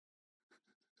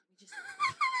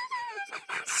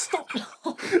Stop.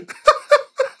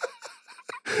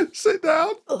 Sit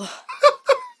down.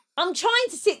 I'm trying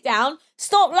to sit down.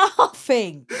 Stop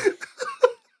laughing.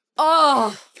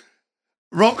 Oh.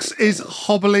 Rox is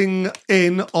hobbling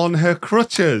in on her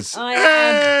crutches. I am.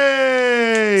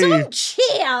 Hey! Don't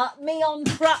cheer me on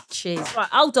crutches. Right,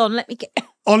 hold on. Let me get...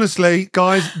 Honestly,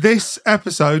 guys, this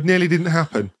episode nearly didn't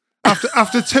happen.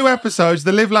 After 2 episodes,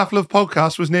 the Live, Laugh, Love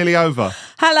podcast was nearly over.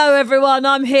 Hello, everyone.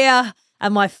 I'm here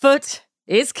and my foot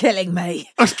is killing me.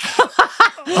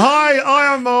 Hi,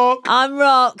 I am Mark. I'm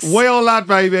Rox. We are Lad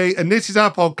Baby, and this is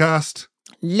our podcast.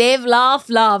 Live, laugh,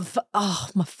 love. Oh,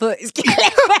 my foot is killing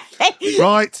me.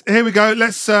 Right, here we go.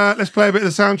 Let's play a bit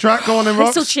of the soundtrack. Go on then, Rox.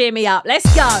 This'll cheer me up. Let's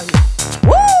go.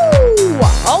 Woo!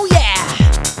 Oh, yeah.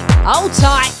 Hold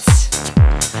tight.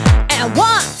 And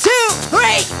 1, 2, 3,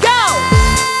 go.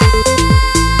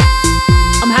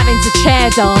 I'm having to chair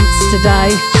dance today.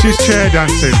 She's chair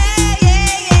dancing.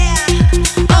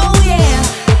 Oh, yeah.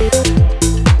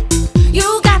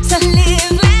 You got to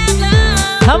live, laugh,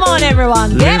 love. Come on,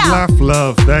 everyone. Get Live, up. laugh,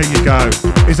 love. There you go.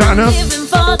 Is that enough? Living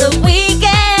for the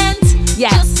weekend.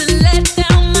 Yes. Just to let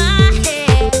down my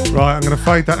head. Right, I'm going to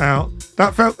fade that out.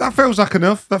 That feels like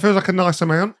enough. That feels like a nice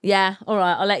amount. Yeah, all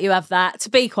right, I'll let you have that. To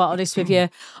be quite honest with you,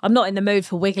 I'm not in the mood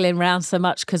for wiggling around so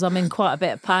much because I'm in quite a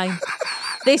bit of pain.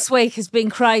 This week has been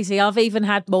crazy. I've even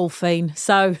had morphine.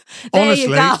 So there Honestly,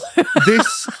 you go.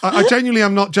 I genuinely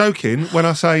am not joking when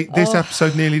I say this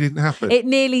episode nearly didn't happen. It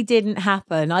nearly didn't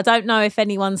happen. I don't know if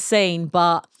anyone's seen,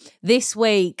 but this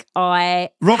week I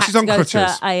Rox had is to on go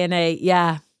crutches. to A&E.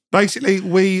 Yeah. Basically,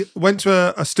 we went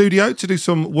to a studio to do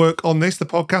some work on this, the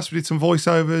podcast. We did some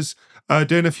voiceovers,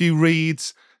 doing a few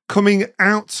reads. Coming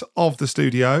out of the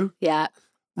studio, Yeah.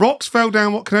 Rox fell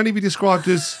down what can only be described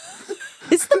as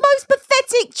It's the most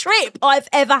pathetic trip I've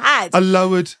ever had. a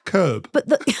lowered curb. But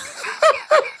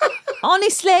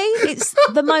honestly, it's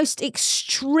the most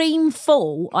extreme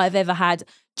fall I've ever had.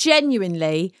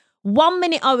 Genuinely, 1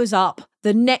 minute I was up,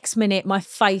 the next minute my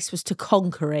face was to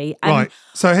concrete. And Right.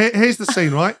 So here's the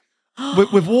scene, right?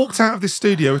 We've walked out of this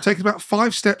studio. We're taking about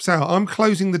 5 steps out. I'm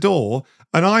closing the door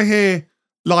and I hear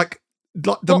like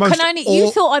the most... you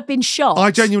thought I'd been shot.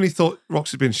 I genuinely thought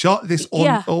Rox had been shot. This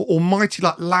Yeah. almighty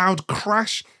like loud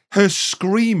crash, her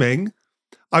screaming.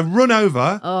 I run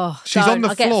over. Oh, She's on the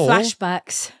I floor. get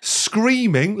flashbacks.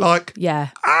 Screaming like, Yeah.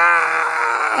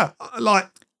 ah! Like,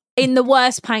 In the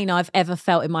worst pain I've ever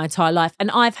felt in my entire life.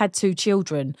 And I've had 2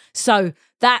 children. So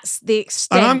that's the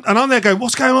extent. and I'm there going,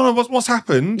 what's going on? What's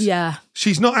happened? Yeah.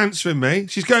 She's not answering me.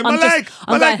 She's going, my I'm leg.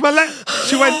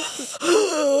 She went,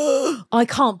 I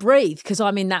can't breathe because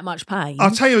I'm in that much pain. I'll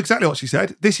tell you exactly what she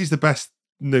said. This is the best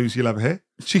news you'll ever hear.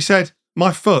 She said,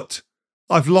 my foot.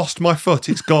 I've lost my foot.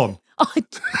 It's gone.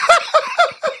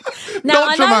 Now, Not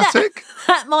I know dramatic.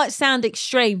 that might sound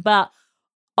extreme, but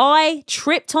I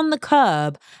tripped on the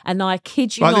curb and I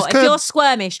kid you Right, not, this if curb- you're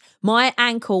squirmish, my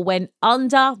ankle went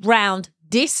under, round,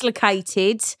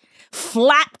 dislocated,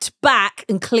 flapped back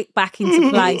and clicked back into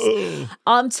place.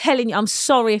 I'm telling you, I'm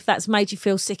sorry if that's made you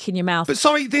feel sick in your mouth. But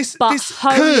sorry, this But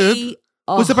curb holy...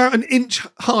 was about an inch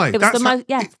high. It was the most...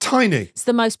 Yeah. It's tiny. It's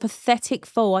the most pathetic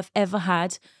fall I've ever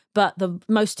had, but the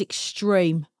most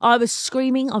extreme. I was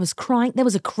screaming, I was crying. There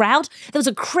was a crowd. There was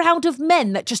a crowd of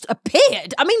men that just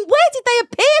appeared. I mean, where did they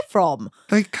appear from?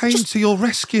 They came to your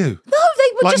rescue. No,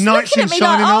 they were Like just knights looking in at me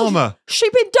shining like, armour. she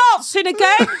been dancing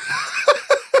again?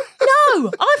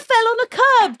 No, I fell on a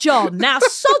curb, John. Now,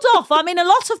 sod off. I'm in a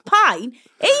lot of pain.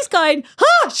 He's going,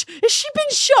 hush, has she been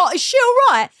shot? Is she all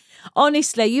right?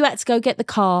 Honestly, you had to go get the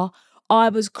car. I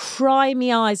was crying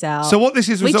my eyes out. So what this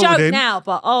is we resulted joke in... now,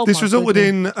 but oh This my resulted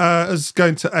goodness. in us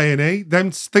going to A&E,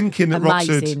 them thinking that Rox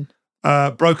Amazing.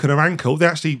 had broken her ankle. They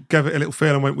actually gave it a little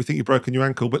feel and went, we think you've broken your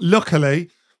ankle. But luckily,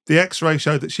 the X-ray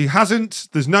showed that she hasn't.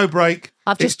 There's no break.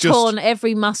 I've It's just torn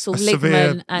every muscle, a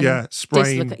ligament, severe, and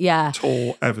sprain, yeah.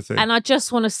 tore everything. And I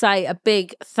just want to say a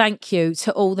big thank you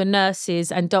to all the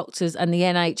nurses and doctors and the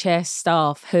NHS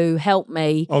staff who helped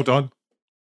me. Hold on.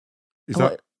 Is Oh,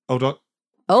 that... Hold on.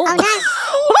 Oh, Oh, no.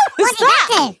 what was What did that?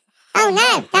 that do? Oh,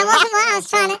 no. That wasn't what I was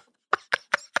trying to...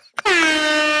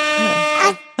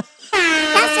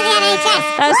 That's for the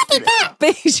NHS. That's What did that...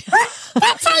 big-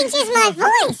 That changes my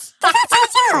voice. Does that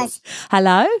change yours?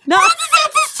 Hello? No. Why does that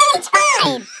just change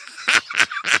mine?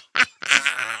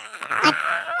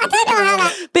 I don't know how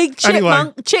that... Big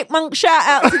chipmunk shout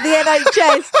out to the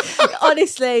NHS.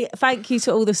 Honestly, thank you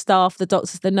to all the staff, the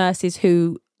doctors, the nurses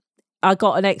who I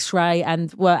got an X-ray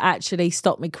and were actually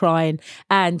stopped me crying.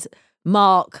 And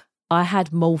Mark, I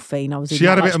had morphine. I was in She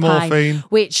had that a bit much of pain, morphine.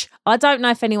 which I don't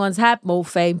know if anyone's had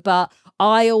morphine, but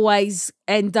I always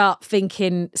end up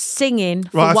thinking singing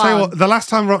for Right, I'll one. tell you what, the last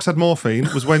time Rox had morphine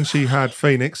was when she had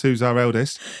Phoenix, who's our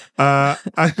eldest.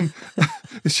 And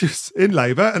she was in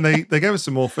labour and they gave her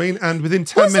some morphine and within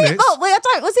 10 was minutes... It? Oh,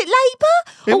 wait, was it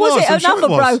labour? It Or was was, it I'm sure it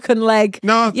another was. broken leg?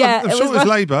 No, I'm sure it was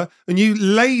my- labour. And you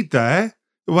laid there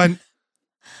and went,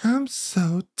 I'm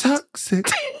so toxic.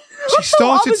 She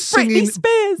started I was singing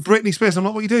Britney Spears. I'm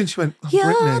like, what are you doing? She went, oh,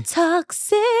 You're Britney.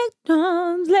 toxic,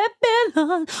 don't let me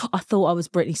alone. I thought I was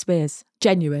Britney Spears.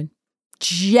 Genuine.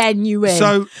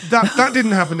 So that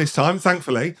didn't happen this time,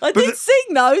 thankfully. I did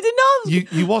sing though, didn't I?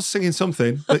 You was singing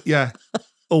something, but yeah,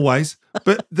 always.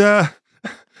 But the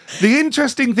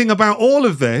interesting thing about all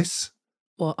of this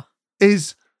What?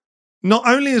 is not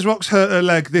only has Rox hurt her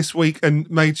leg this week and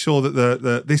made sure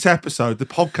that this episode, the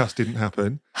podcast, didn't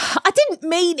happen, I didn't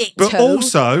mean it but to.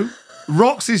 also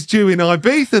Rox is due in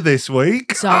Ibiza this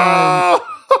week. So- Oh!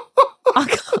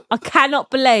 I cannot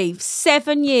believe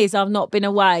 7 years I've not been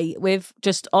away with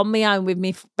just on my own with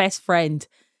my best friend.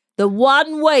 The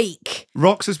 1 week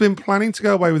Rox has been planning to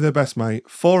go away with her best mate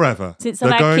forever. Since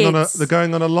I've had kids. They're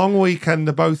going on a long weekend,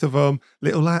 the both of them.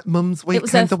 Little like mum's it was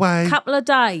weekend a away. couple of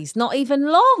days, not even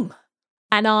long.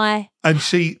 And And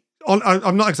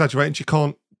I'm not exaggerating, she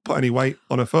can't put any weight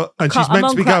on her foot. And Can't- she's meant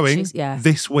I'm to be on going crutches, yeah.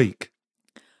 this week.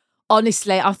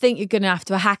 honestly, I think you're going to have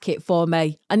to hack it for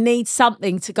me. I need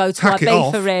something to go to Hack it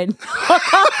off. Ibiza in.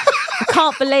 I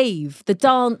can't believe the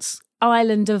dance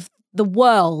island of the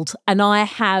world, and I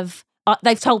have.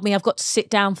 They've told me I've got to sit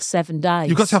down for 7 days.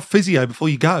 You've got to have physio before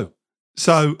you go.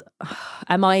 So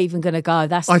Am I even going to go?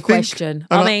 That's the I think- question.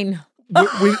 and I I- mean,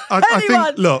 I Anyone?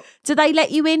 think, look, do they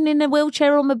let you in a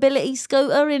wheelchair or mobility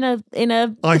scooter in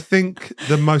a? I think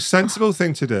the most sensible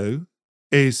thing to do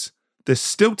is there's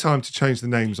still time to change the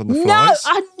names on the No, flights.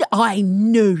 I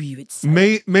knew you would say.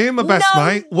 Me and my best No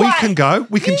mate, we way. can go.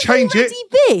 We can You've change it.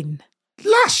 already been.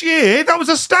 Last year, that was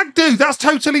a stag do. That's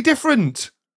totally different.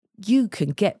 You can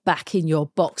get back in your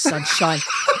box, sunshine.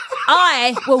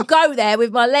 I will go there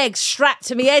with my legs strapped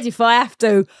to my head if I have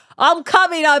to. I'm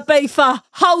coming, Ibiza.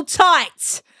 Hold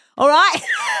tight. All right?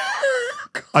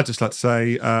 I'd just like to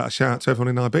say a shout out to everyone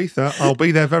in Ibiza. I'll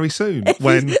be there very soon.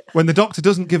 When the doctor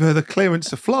doesn't give her the clearance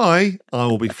to fly, I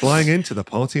will be flying into the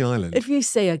party island. If you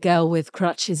see a girl with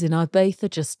crutches in Ibiza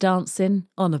just dancing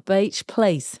on a beach,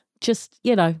 please, just,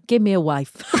 give me a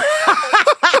wave.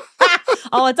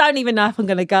 Oh, I don't even know if I'm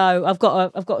going to go. I've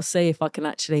got to see if I can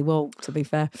actually walk, to be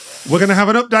fair. We're going to have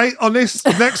an update on this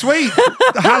next week.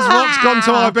 Has Rox gone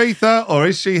to Ibiza or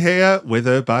is she here with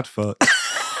her bad foot?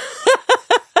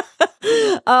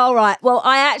 All right. Well,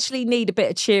 I actually need a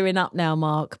bit of cheering up now,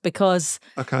 Mark, because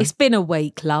Okay. it's been a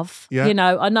week, love. Yeah.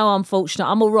 I know I'm fortunate.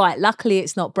 I'm all right. Luckily,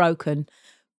 it's not broken.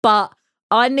 But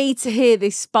I need to hear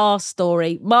this spa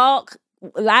story. Mark,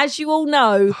 as you all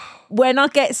know, when I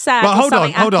get sad Right, or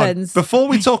something hold on. happens... Before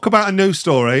we talk about a new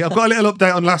story, I've got a little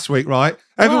update on last week, right?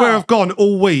 Everywhere What? I've gone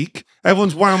all week,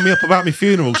 everyone's wound me up about my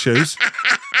funeral shoes.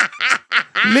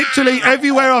 Literally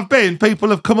everywhere I've been, people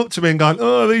have come up to me and gone,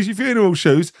 "Oh, these are your funeral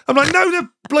shoes." I'm like, "No, they're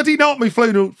bloody not my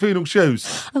funeral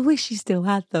shoes." I wish you still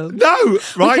had them. No,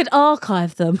 We right? could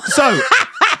archive them. So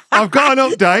I've got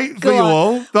an update for Go you on.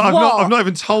 all that What? I've not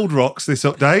even told Rox this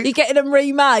update. You're getting them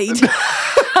remade.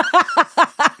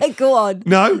 Go on.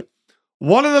 No.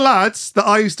 One of the lads that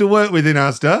I used to work with in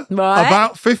Asda Right.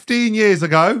 about 15 years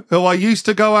ago, who I used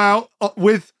to go out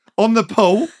with on the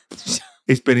pool,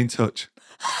 he's been in touch.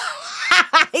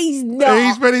 He's not.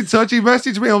 He's been in touch. He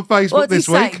messaged me on Facebook What did he this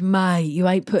say? week. Mate, you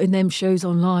ain't putting them shoes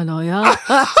online, are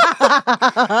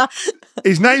you?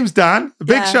 His name's Dan. A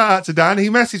big Yeah. shout out to Dan. He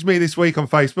messaged me this week on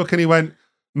Facebook and he went,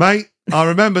 "Mate, I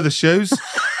remember the shoes.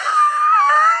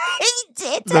 He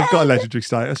did. They've got a legendary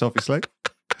status, obviously."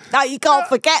 No, you can't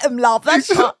forget them, love. That's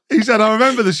what He said, "I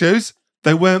remember the shoes.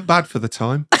 They weren't bad for the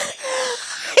time."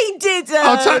 he did.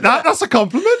 I'll take that. That's a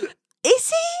compliment. Is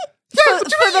he? Yeah, for, what do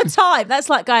you for mean? the time, that's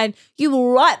like going, you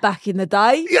were right back in the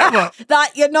day. Yeah, but-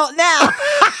 that you're not now.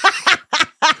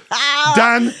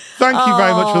 Dan, thank you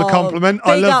very much for the compliment.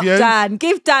 I Big love up, you. Dan.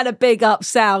 Give Dan a big up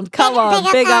sound. Come Big up, on, big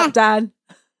up, big up, Dan.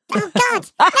 Dan. Oh,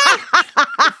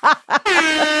 God.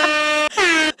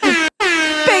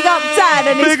 Big up Dan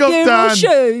and his Big up, funeral Dan.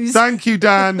 shoes. Thank you,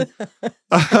 Dan.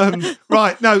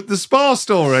 Right, no, the spa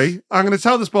story. I'm going to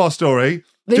tell the spa story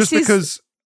This just is- because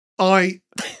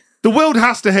the world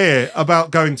has to hear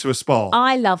about going to a spa.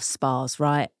 I love spas,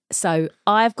 right? So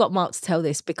I've got Mark to tell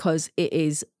this because it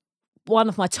is one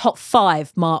of my top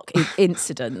 5 Mark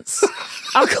incidents.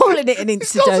 I'm calling it an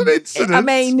incident. not an incident. I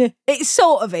mean, it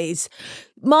sort of is.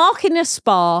 Mark in a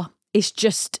spa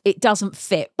it doesn't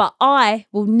fit. But I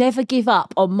will never give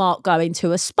up on Mark going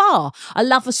to a spa. I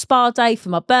love a spa day for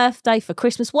my birthday, for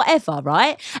Christmas, whatever,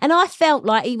 right? And I felt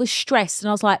like he was stressed and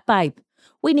I was like, babe,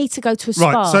 we need to go to a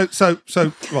spa. Right,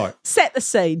 so right. Set the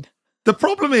scene. The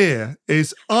problem here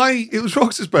is it was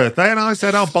Rox's birthday and I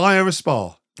said I'll buy her a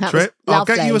spa trip. I'll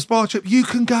get you a spa trip. You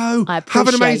can go. I have an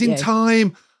appreciate amazing you.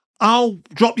 time. I'll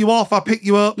drop you off. I'll pick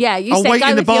you up. Yeah, you I'll said wait go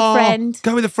in the with your bar. friend.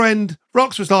 Go with a friend.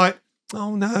 Rox was like,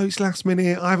 oh no, it's last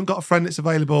minute. I haven't got a friend that's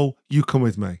available. You come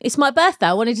with me. It's my birthday.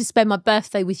 I wanted to spend my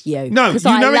birthday with you. No, you 'Cause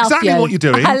I know love exactly you. what you're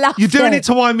doing. I love You're doing you. it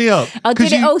to wind me up. I 'Cause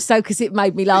did it also because it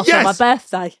made me laugh on my Yes.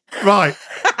 birthday. Right.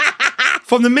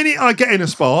 From the minute I get in a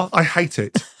spa, I hate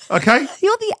it. Okay?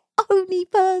 You're the only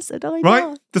person I know.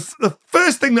 Right? The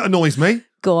first thing that annoys me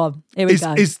Go on. Here we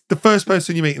go. is the first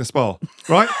person you meet in a spa,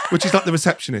 right? Which is like the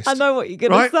receptionist. I know what you're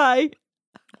going to say.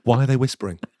 Why are they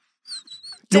whispering?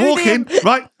 Do You walk in, the-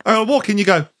 right? I walk in, you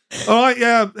go, all right,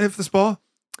 yeah, here for the spa.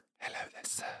 Hello there,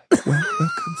 sir. Welcome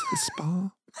to the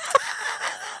spa.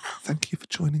 Thank you for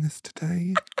joining us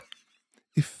today.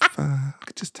 If I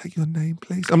could just take your name,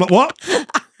 please. I'm like, what?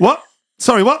 What?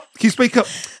 Sorry, what? Can you speak up?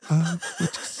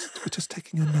 We're just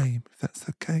taking your name, if that's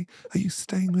okay. Are you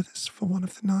staying with us for one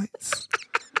of the nights?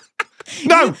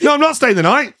 No, I'm not staying the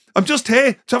night. I'm just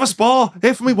here to have a spa,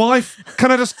 here for my wife.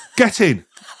 Can I just get in?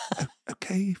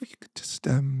 Okay, if you could just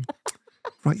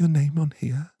write your name on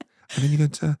here, and then you're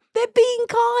going to... They're being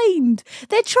kind.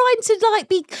 They're trying to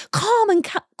be calm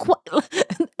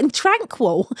and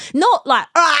tranquil. Not like,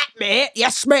 all right, mate,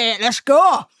 yes, mate, let's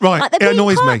go. Right, Like, they're it being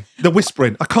annoys kind. me. The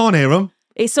whispering. I can't hear them.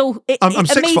 It's all... I'm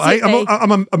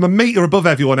 6'8". I'm a metre above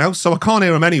everyone else, so I can't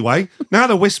hear them anyway. Now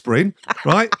they're whispering,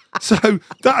 right? So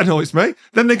that annoys me.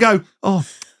 Then they go, oh, here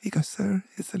you go, sir.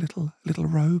 Here's a little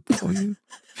robe for you.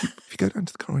 If you go down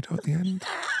to the corridor at the end,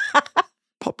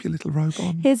 pop your little robe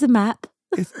on. Here's a map.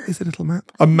 Here's a little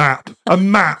map. A map.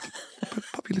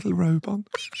 Pop your little robe on.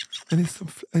 And here's some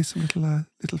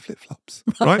little flip-flops,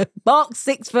 right? Mark's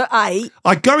 6'8".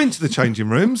 I go into the changing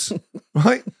rooms,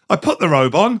 right? I put the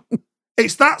robe on.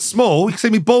 It's that small, you can see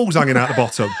me balls hanging out the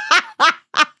bottom.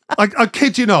 I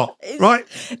kid you not, right?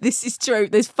 This is true.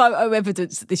 There's photo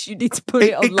evidence of this. You need to put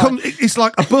it online. It's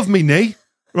like above me knee,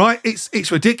 right?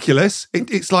 It's ridiculous.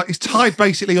 It's like it's tied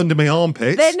basically under my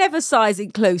armpits. They're never size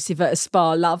inclusive at a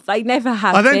spa, love. They never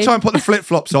have I then been. try and put the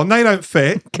flip-flops on. They don't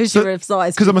fit. Because you're a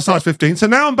size. Because I'm a size 15. So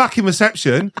now I'm back in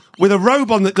reception with a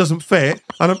robe on that doesn't fit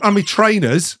and my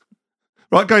trainers,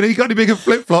 right, going, you got any bigger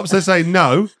flip-flops? They say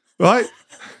no, right?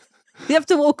 You have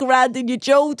to walk around in your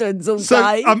Jordans all So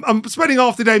day. I'm spending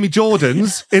half the day in my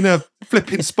Jordans in a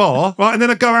flipping spa, right? And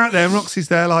then I go out there and Roxy's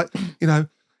there like,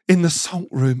 in the salt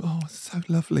room. Oh, it's so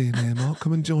lovely in here, Mark.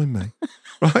 Come and join me,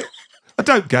 right? I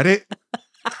don't get it.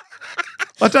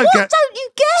 What don't you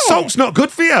get? Salt's not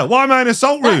good for you. Why am I in a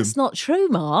salt room? That's not true,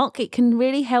 Mark. It can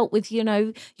really help with,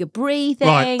 your breathing.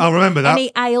 Right, I'll remember that.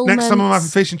 Any ailments. Next time I'm having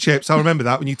fish and chips, I'll remember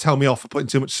that when you tell me off for putting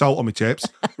too much salt on my chips,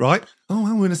 right? Oh,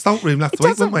 well, we're in a salt room last It week,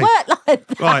 doesn't weren't we? work like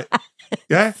that. Right,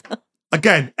 yeah?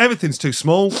 Again, everything's too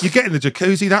small. You get in the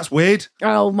jacuzzi, that's weird.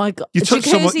 Oh, my God. You The touch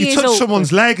jacuzzi is awkward.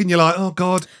 someone's leg and you're like, oh,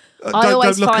 God. I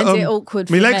always look find at it 'em. awkward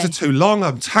My for legs me. are too long.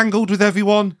 I'm tangled with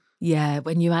everyone. Yeah,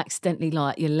 when you accidentally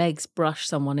your legs brush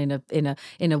someone in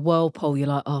a whirlpool, you're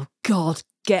like, oh God,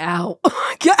 get out,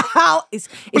 get out. It's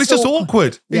just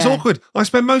awkward. It's Yeah. awkward. I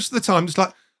spend most of the time just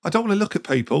like, I don't want to look at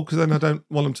people because then I don't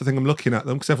want them to think I'm looking at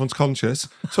them because everyone's conscious.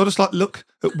 So I just like look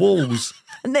at walls.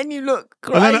 And then you look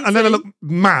crazy. And then I look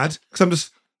mad because I'm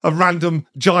just a random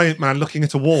giant man looking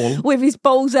at a wall. with his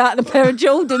balls out and a pair of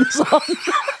Jordans on.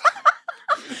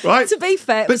 Right? To be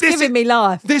fair, it But was this giving is- me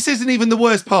life. This isn't even the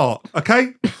worst part,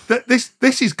 okay?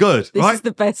 This is good, This right? is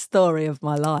the best story of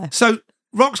my life. So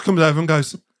Rox comes over and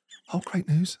goes, oh, great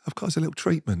news. I've got us a little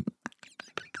treatment.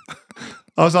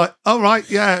 I was like, oh, right,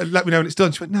 yeah, let me know when it's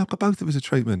done. She went, no, I've got both of us a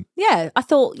treatment. Yeah, I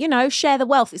thought, share the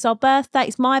wealth. It's our birthday.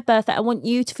 It's my birthday. I want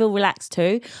you to feel relaxed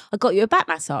too. I got you a back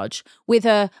massage with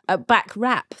a back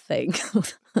wrap thing.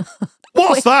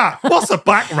 What's that? What's a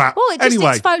back wrap? Oh, it just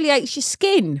Anyway, exfoliates your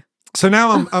skin. so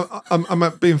now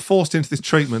I'm being forced into this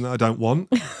treatment that I don't want.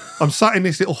 I'm sat in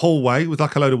this little hallway with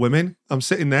like a load of women. I'm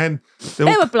sitting there and they're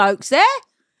all There were blokes there.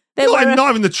 There not, were not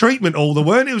even the treatment all there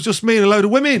weren't. It was just me and a load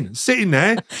of women sitting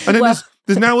there. And then Well,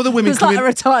 there's now other it women was coming. like a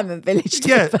retirement village. to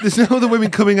Yeah, be fair. there's now other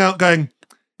women coming out going,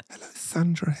 hello,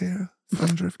 Sandra here.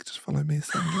 Sandra, if you could just follow me,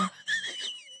 Sandra.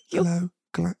 Hello,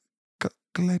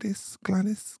 Gladys,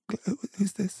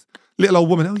 who's this? Little old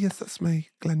woman. Oh, yes, that's me,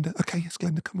 Glenda. Okay, yes,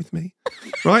 Glenda, come with me.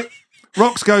 Right?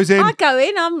 Rox goes in. I go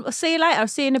in. I'll see you later. I'll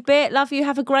see you in a bit. Love you.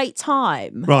 Have a great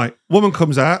time. Right. Woman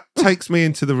comes out, takes me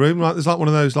into the room. Right. There's like one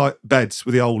of those like beds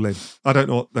with the hole in. I don't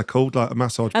know what they're called, like a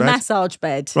massage bed. A massage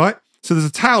bed. Right. So there's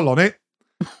a towel on it.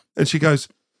 And she goes,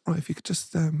 right, if you could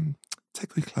just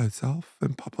take all your clothes off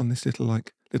and pop on this little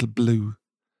blue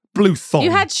thong.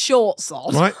 You had shorts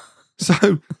on. Right.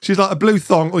 So she's like, a blue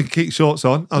thong, or you can keep your shorts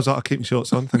on. I was like, I'll keep my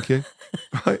shorts on, thank you.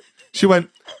 Right. She went,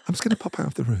 I'm just going to pop out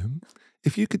of the room.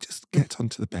 If you could just get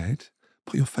onto the bed,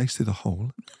 put your face through the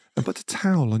hole, and put a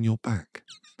towel on your back.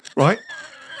 Right?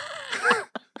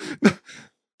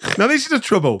 Now, this is the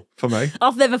trouble for me.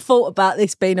 I've never thought about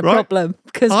this being a problem.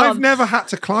 Because I've never had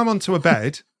to climb onto a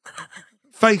bed,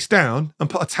 face down, and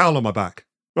put a towel on my back.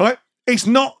 Right? It's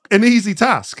not an easy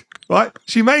task. Right?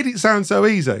 She made it sound so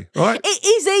easy. Right? It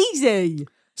is easy.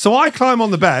 So I climb on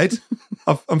the bed.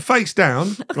 I'm face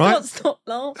down. Right? Can't stop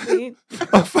laughing.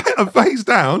 I'm face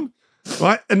down.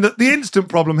 Right? And the instant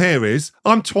problem here is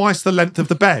I'm twice the length of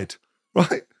the bed.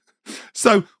 Right?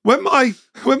 So when my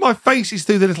face is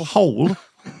through the little hole,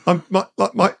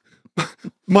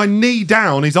 my knee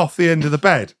down is off the end of the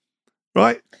bed.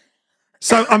 Right?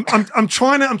 So I'm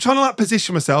trying to like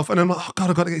position myself, and I'm like, oh God,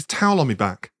 I've got to get this towel on my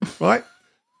back. Right?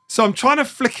 So I'm trying to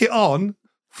flick it on,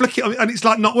 and it's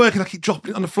like not working. I keep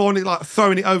dropping it on the floor and it's like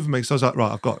throwing it over me. So I was like,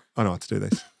 right, I know how to do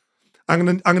this. I'm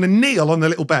gonna kneel on the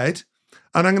little bed,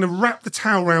 and I'm gonna wrap the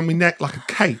towel around my neck like a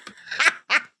cape.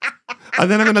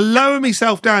 And then I'm gonna lower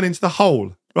myself down into the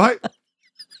hole, right?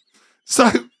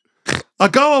 So I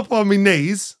go up on my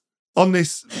knees on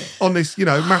this,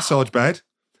 massage bed.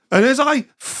 And as I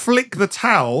flick the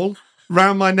towel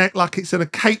round my neck like it's in a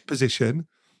cape position,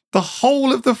 the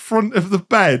whole of the front of the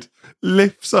bed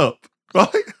lifts up,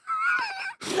 right?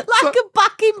 Like a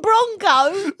bucking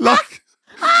bronco. Like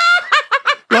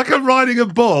I'm riding a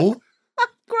bull. I'm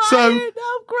crying.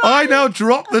 I now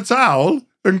drop the towel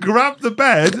and grab the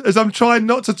bed as I'm trying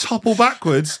not to topple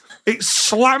backwards. It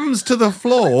slams to the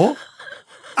floor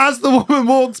as the woman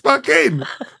walks back in.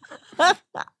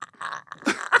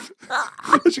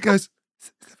 And she goes,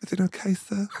 is everything okay,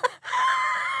 sir?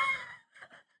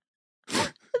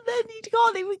 And then you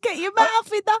can't even get your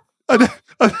mouth in that. And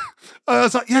I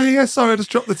was like, yeah, sorry, I just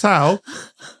dropped the towel.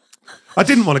 I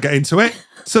didn't want to get into it.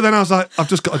 So then I was like, I've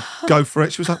just got to go for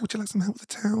it. She was like, would you like some help with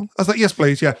the towel? I was like, yes,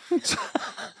 please, yeah.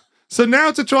 So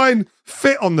now to try and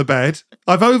fit on the bed,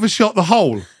 I've overshot the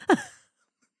hole.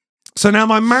 So now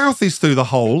my mouth is through the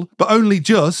hole, but only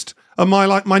just, and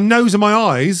my nose and my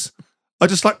eyes are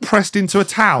just like pressed into a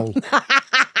towel.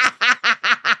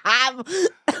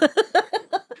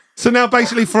 So now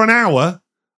basically for an hour,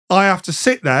 I have to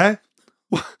sit there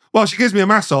while she gives me a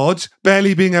massage,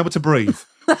 barely being able to breathe.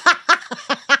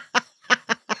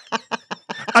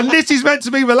 And this is meant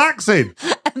to be relaxing.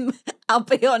 I'll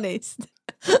be honest.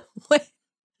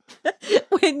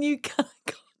 When you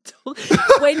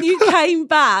came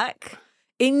back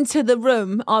into the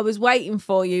room, I was waiting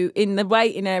for you in the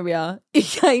waiting area. You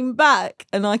came back,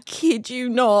 and I kid you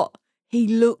not, he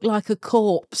looked like a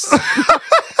corpse.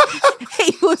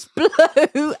 He was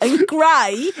blue and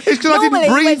grey. It's because I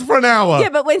didn't breathe for an hour. Yeah,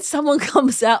 but when someone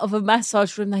comes out of a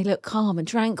massage room, they look calm and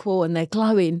tranquil and they're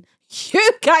glowing.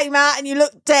 You came out and you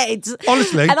looked dead.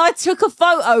 Honestly. And I took a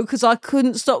photo because I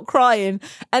couldn't stop crying.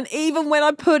 And even when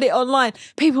I put it online,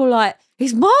 people were like,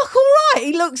 is Mark all right?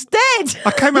 He looks dead.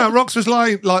 I came out, Rox was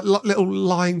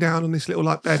lying down on this little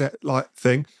like bed like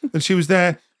thing. And she was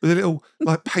there with a little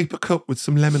like paper cup with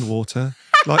some lemon water,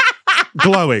 like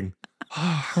glowing. Oh,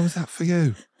 how was that for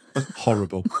you?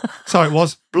 Horrible. So it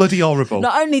was bloody horrible.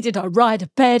 Not only did I ride a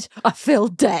bed, I feel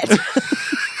dead.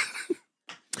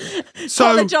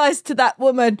 So apologise to that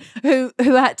woman who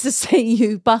had to see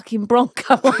you bucking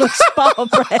bronco on a spa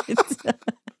bread.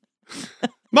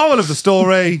 Moral of the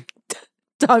story.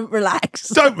 Don't relax.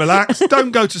 Don't relax.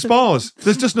 Don't go to spas.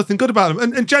 There's just nothing good about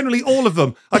them. And generally all of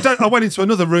them. I went into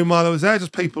another room while I was there,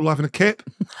 just people having a kip.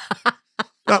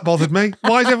 That bothered me.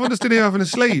 Why is everyone just in here having a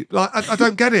sleep? Like, I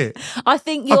don't get it. I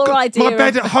think your idea... My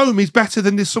bed at home is better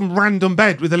than this some random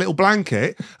bed with a little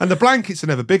blanket, and the blankets are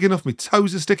never big enough. My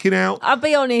toes are sticking out. I'll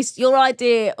be honest, your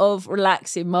idea of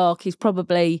relaxing, Mark, is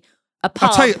probably a pub,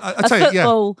 I'll tell you,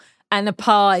 football and a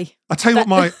pie. I'll tell you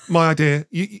what my idea...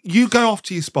 You go off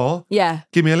to your spa. Yeah.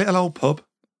 Give me a little old pub,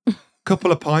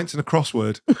 couple of pints and a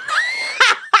crossword.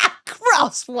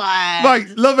 Crossword! Right,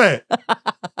 love it.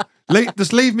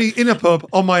 Just leave me in a pub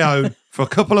on my own for a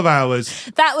couple of hours.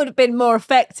 That would have been more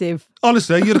effective.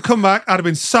 Honestly, you'd have come back, I'd have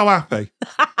been so happy.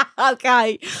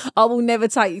 Okay, I will never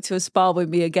take you to a spa with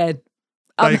me again.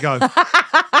 There you go.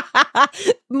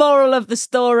 Moral of the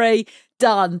story,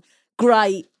 done.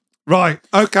 Great. Right,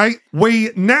 okay.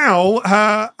 We now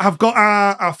have got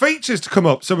our features to come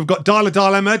up. So we've got Dial a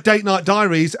Dilemma, Date Night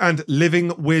Diaries, and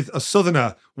Living with a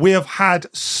Southerner. We have had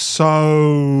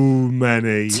so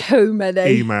many Too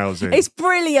many emails in. It's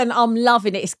brilliant. I'm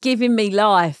loving it. It's giving me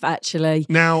life, actually.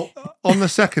 Now, on the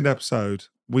second episode,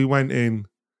 we went in,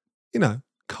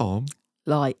 calm,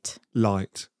 Light.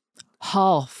 light.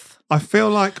 Half. I feel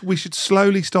like we should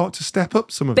slowly start to step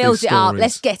up some of Build these it stories. up.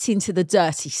 Let's get into the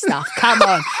dirty stuff. Come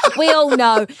on. We all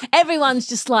know. Everyone's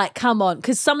just like, come on.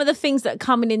 Because some of the things that are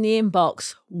coming in the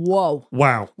inbox, whoa.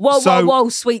 Wow. Whoa,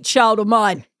 sweet child of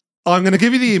mine. I'm going to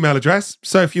give you the email address.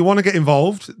 So if you want to get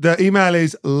involved, the email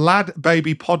is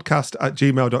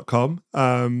ladbabypodcast@gmail.com.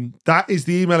 That is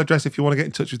the email address if you want to get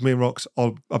in touch with me and Rox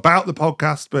about the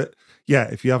podcast. But yeah,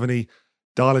 if you have any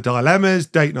Dial a Dilemmas,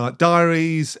 Date Night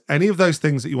Diaries, any of those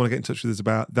things that you want to get in touch with us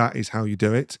about, that is how you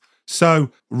do it.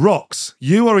 So, Rox,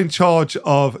 you are in charge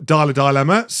of Dial a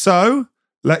Dilemma. So,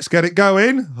 let's get it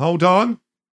going. Hold on.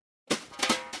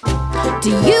 Do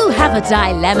you have a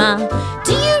dilemma?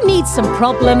 Do you need some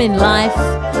problem in life?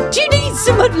 Do you need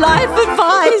some life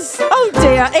advice? Oh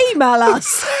dear, email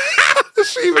us.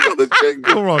 She even got the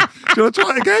jingle wrong. Do you want to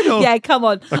try it again? Or? Yeah, come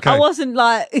on. Okay. I wasn't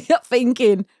like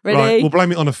thinking. Ready? Right, we'll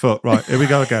blame it on a foot. Right, here we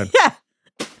go again. Yeah.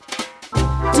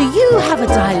 Do you have a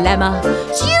dilemma?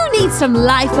 Do you need some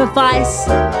life advice?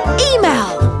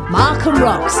 Email Mark and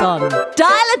Rox on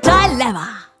Dial a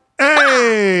Dilemma.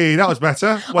 Hey, that was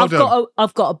better. Well done.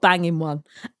 I've got a banging one.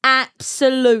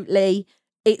 Absolutely.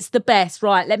 It's the best.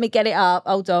 Right, let me get it up.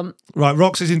 Hold on. Right,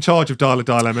 Rox is in charge of Dial a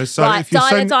Dilemmas. So Right, if you're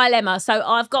Dial a Dilemma. So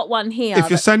I've got one here. If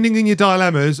you're sending in your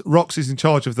dilemmas, Rox is in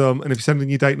charge of them. And if you're sending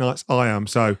your date nights, I am.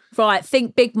 So Right,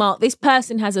 think big, Mark. This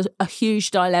person has a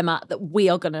huge dilemma that we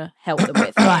are going to help them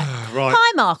with. Right. Right.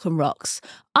 Hi, Mark and Rox.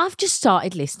 I've just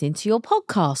started listening to your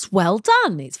podcast. Well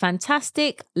done. It's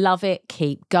fantastic. Love it.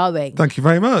 Keep going. Thank you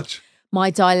very much. My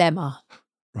dilemma.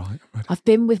 Right, I'm ready. I've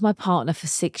been with my partner for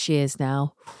 6 years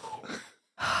now.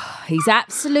 He's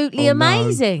absolutely Oh, no.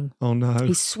 amazing. Oh, no.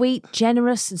 He's sweet,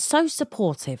 generous, and so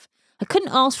supportive. I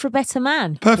couldn't ask for a better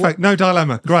man. Perfect. No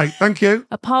dilemma. Great. Thank you.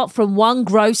 Apart from one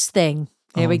gross thing.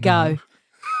 Here Oh, we go.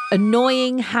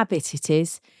 Annoying habit it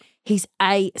is. He's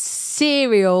a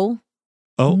serial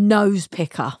nose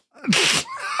picker.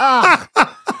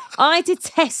 I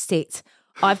detest it.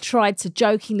 I've tried to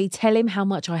jokingly tell him how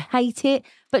much I hate it,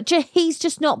 but he's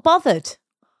just not bothered.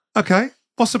 Okay.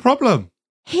 What's the problem?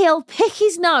 He'll pick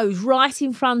his nose right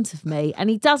in front of me and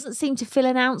he doesn't seem to feel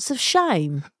an ounce of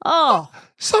shame. Oh,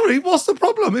 Sorry, what's the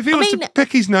problem? If he wants to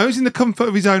pick his nose in the comfort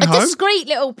of his own a home. discreet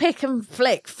little pick and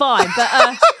flick, fine.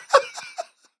 But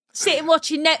sitting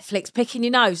watching Netflix picking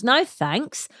your nose, no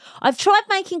thanks. I've tried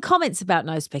making comments about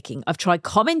nose picking. I've tried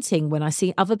commenting when I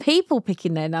see other people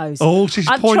picking their nose. Oh, she's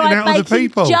I've pointing tried out other making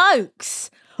people.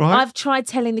 jokes. Right. I've tried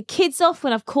telling the kids off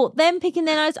when I've caught them picking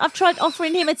their nose. I've tried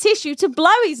offering him a tissue to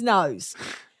blow his nose.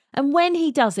 And when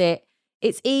he does it,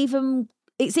 it's even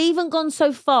gone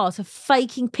so far to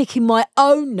faking picking my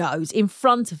own nose in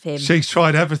front of him. She's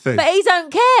tried everything. But he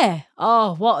don't care.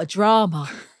 Oh, what a drama.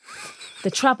 The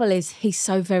trouble is he's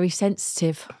so very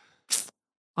sensitive.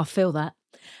 I feel that.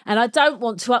 And I don't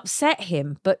want to upset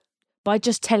him, but by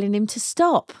just telling him to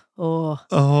stop. Or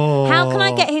how can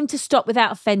I get him to stop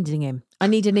without offending him? I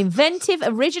need an inventive,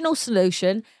 original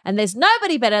solution, and there's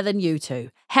nobody better than you two.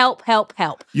 Help, help,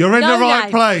 help. You're in No the right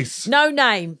name. place. No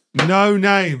name. No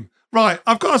name. Right,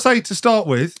 I've got to say to start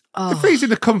with, if he's in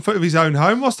the comfort of his own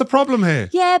home, what's the problem here?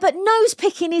 Yeah, but nose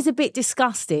picking is a bit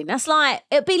disgusting. That's like,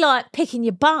 it'd be like picking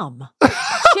your bum. Do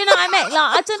you know what I mean?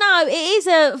 Like, I don't know. It is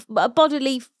a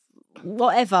bodily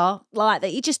whatever, like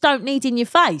that you just don't need in your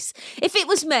face. If it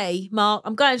was me, Mark,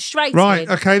 I'm going straight Right,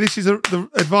 in. okay, this is the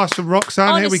advice from Roxanne.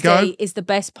 Honesty Here we go. is the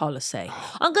best policy.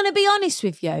 I'm going to be honest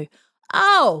with you.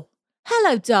 Oh,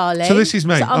 hello, darling. So this is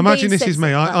me. So I'm Imagine being this is me.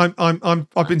 sensitive.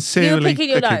 I've been You're serially picking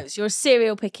your nose. You're a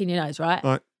serial picking your nose, right?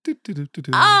 Right.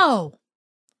 Oh,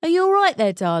 are you all right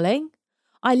there, darling?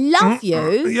 I love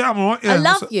you. Yeah, I'm all right. Yeah. I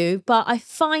love you, but I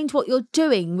find what you're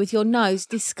doing with your nose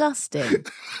disgusting.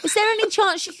 Is there any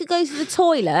chance you could go to the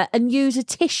toilet and use a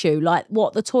tissue like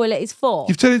what the toilet is for?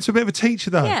 You've turned into a bit of a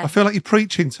teacher, though. Yeah. I feel like you're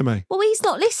preaching to me. Well, he's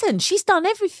not listened. She's done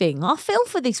everything. I feel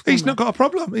for this woman. He's not got a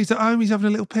problem. He's at home. He's having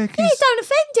a little pick. Yeah, don't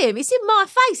offend him. It's in my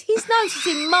face. His nose is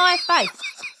in my face.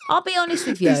 I'll be honest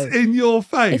with you. It's in your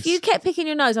face. If you kept picking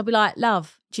your nose, I'd be like,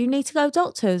 love, do you need to go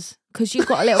doctors? Because you've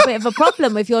got a little bit of a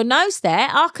problem with your nose there.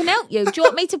 I can help you. Do you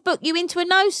want me to book you into a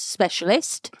nose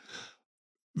specialist?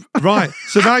 Right.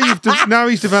 So now now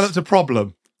he's developed a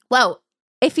problem. Well,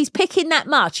 if he's picking that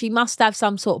much, he must have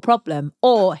some sort of problem,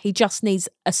 or he just needs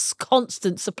a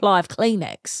constant supply of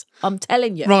Kleenex. I'm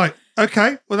telling you. Right.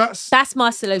 Okay. Well, That's my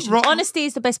solution. Right. Honesty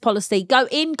is the best policy. Go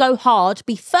in, go hard,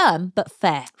 be firm but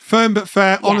fair. firm but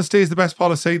fair. Yeah. Honesty is the best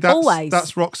policy. That's, Always.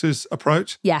 That's Rox's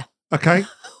approach. Yeah. Okay.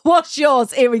 What's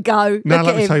yours? Here we go. Now Look let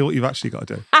at me him. tell you what you've actually got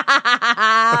to do.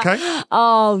 Okay.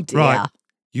 Oh dear. Right.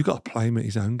 You got to play him at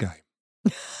his own game.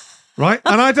 Right.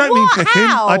 And I don't mean What? picking.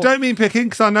 How? I don't mean picking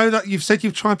because I know that you've said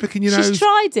you've tried picking your nose. She's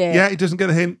tried it. Yeah, he doesn't get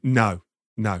a hint. No.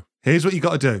 Here's what you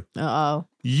got to do. Uh-oh.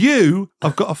 You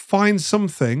have got to find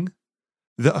something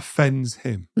that offends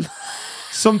him.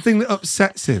 Something that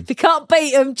upsets him. If you can't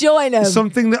beat them, join them.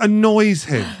 Something that annoys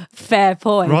him. Fair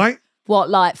point. Right? What,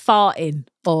 like farting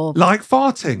or Like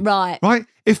farting. right? Right?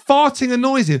 If farting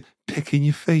annoys him, picking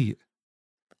your feet.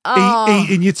 Oh,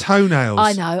 Eating your toenails.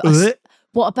 I know. Ugh.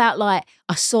 What about like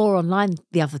I saw online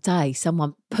the other day?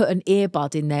 Someone put an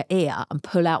earbud in their ear and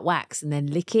pull out wax and then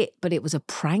lick it, but it was a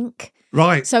prank.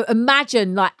 Right. So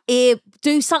imagine like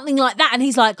do something like that, and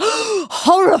he's like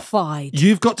horrified.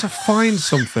 You've got to find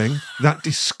something that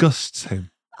disgusts him.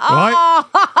 Oh,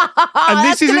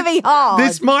 that's going to isn't- be hard.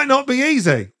 This might not be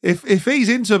easy. If he's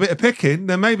into a bit of picking,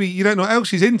 then maybe you don't know what else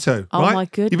she's into. Oh, right? my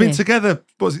You've been goodness. together,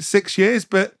 what was it, 6 years?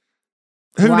 But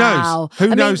who Wow. knows? Who I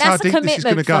mean, knows how that's a deep this is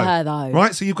going to commitment go? for her, though.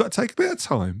 Right? So you've got to take a bit of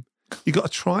time. You've got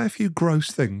to try a few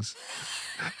gross things.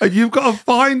 And you've got to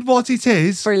find what it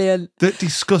is Brilliant. that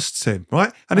disgusts him,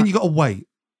 right? And then you've got to wait.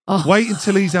 Oh. Wait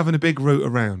until he's having a big root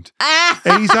around. Ah!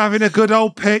 He's having a good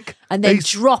old pick. And then He's-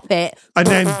 drop it. and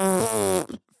then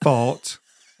fart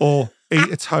or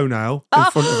eat a toenail in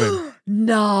front of him.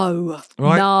 No.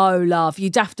 Right. No, love.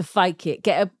 You'd have to fake it.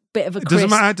 Get a bit of a It doesn't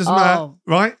crisp. matter, it doesn't Oh. matter,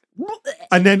 right?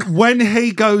 And then when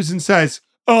he goes and says,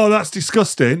 "Oh, that's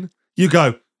disgusting," you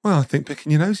go, "Well, I think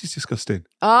picking your nose is disgusting."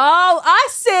 Oh, I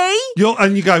see.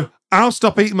 And you go, "I'll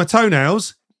stop eating my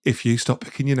toenails if you stop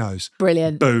picking your nose."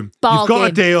 Brilliant. Boom. You've got a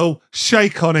Bargain. deal.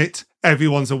 Shake on it.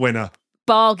 Everyone's a winner.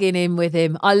 Bargaining with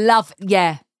him. I love,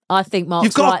 yeah, I think Mark's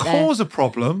You've got right to there. cause a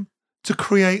problem to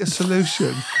create a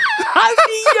solution.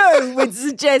 Only you would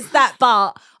suggest that,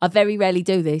 but I very rarely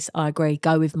do this. I agree.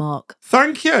 Go with Mark.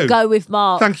 Thank you. Go with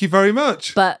Mark. Thank you very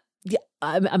much. But yeah,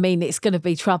 I mean, it's going to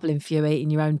be troubling for you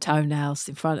eating your own toenails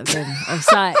in front of him. I'm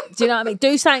saying, do you know what I mean?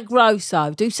 Do something gross,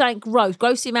 though. Do something gross.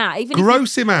 Gross him out. Even if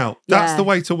Gross him out. That's Yeah. the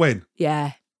way to win.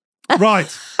 yeah. Right.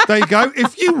 There you go.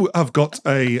 If you have got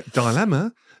a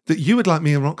dilemma that you would like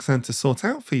me and Roxanne to sort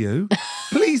out for you,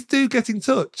 please do get in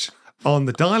touch on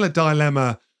the Dial a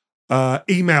Dilemma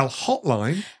email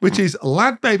hotline, which is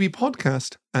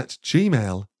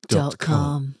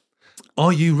ladbabypodcast@gmail.com.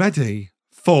 Are you ready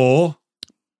for...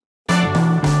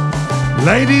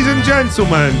 Ladies and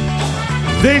gentlemen,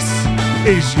 this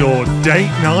is your date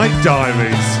night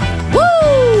diaries.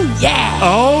 Woo! Yeah.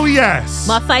 Oh, yes.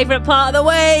 My favourite part of the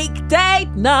week, date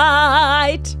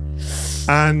night.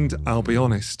 And I'll be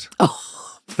honest, Oh,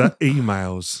 the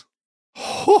emails.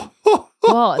 what?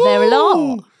 They're a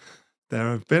lot.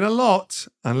 There have been a lot,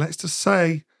 and let's just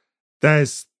say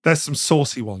there's some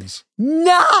saucy ones.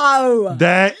 No.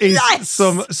 There is Yes!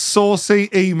 some saucy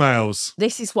emails.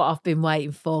 This is what I've been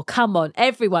waiting for. Come on,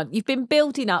 everyone. You've been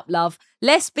building up, love.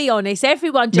 Let's be honest.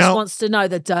 Everyone just Now- wants to know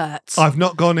the dirt. I've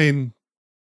not gone in.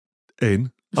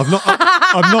 I'm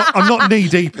not knee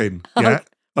deep in yet.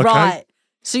 Okay. Right.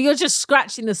 So you're just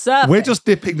scratching the surface. We're just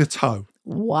dipping the toe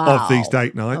wow. of these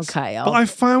date nights. Okay. But I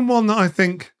found one that I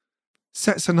think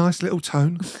sets a nice little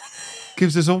tone,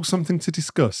 gives us all something to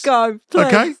discuss. Go, please.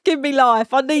 Okay. Give me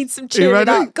life. I need some You cheering ready?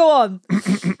 up. Go on.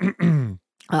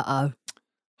 Uh-oh.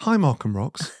 Hi, Mark and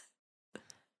Rox.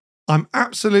 I'm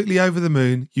absolutely over the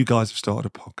moon. You guys have started a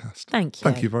podcast. Thank you.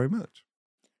 Thank you very much.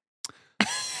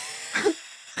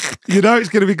 You know it's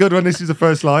going to be good when this is the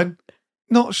first line.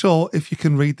 Not sure if you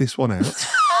can read this one out.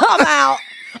 I'm out.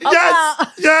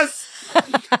 Yes.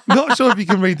 Not sure if you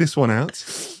can read this one out.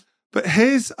 But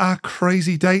here's our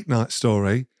crazy date night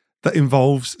story that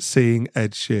involves seeing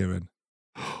Ed Sheeran.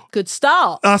 Good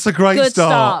start. That's a great Good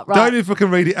start, right. Don't know if I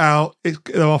can read it out.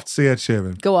 They're off to see Ed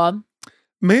Sheeran. Go on.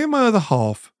 Me and my other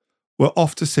half were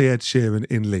off to see Ed Sheeran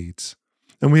in Leeds,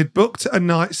 and we had booked a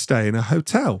night stay in a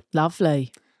hotel.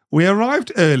 Lovely. We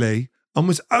arrived early and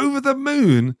was over the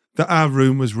moon that our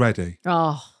room was ready.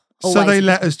 Oh. So always. they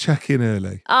let us check in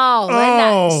early. Oh,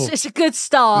 Oh. it's a good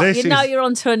start. This You know is- you're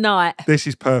onto a night. This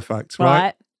is perfect, right?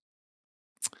 Right.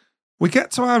 We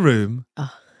get to our room,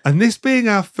 Oh. and this being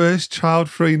our first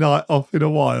child-free night off in a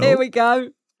while, Here we go.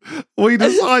 we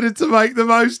decided to make the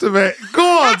most of it. Go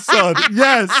on, son.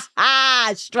 Yes.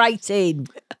 Straight in.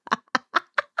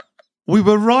 We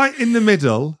were right in the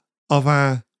middle of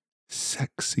our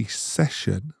sexy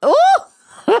session. Oh,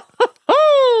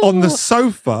 on the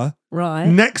sofa Right.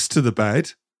 next to the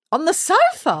bed. On the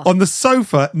sofa. On the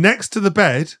sofa next to the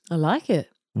bed. I like it.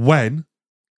 When?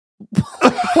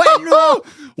 When?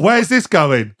 Where's this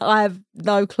going? I have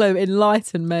no clue.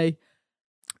 Enlighten me.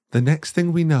 The next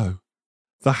thing we know,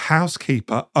 the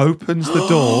housekeeper opens the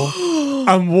door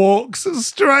and walks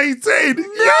straight in.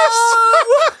 Yes!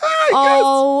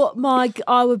 Oh my!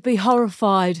 I would be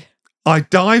horrified. I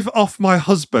dive off my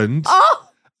husband Oh,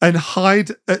 and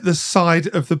hide at the side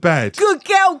of the bed. good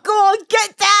girl. Go on,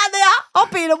 get down there. I'll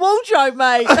be in a wardrobe,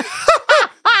 mate.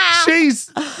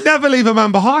 She's never leave a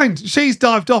man behind. She's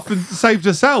dived off and saved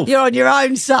herself. You're on your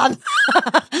own, son.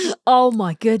 Oh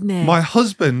my goodness. My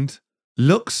husband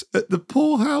looks at the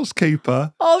poor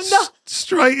housekeeper Oh, no.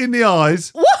 straight in the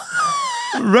eyes,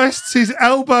 rests his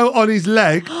elbow on his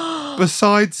leg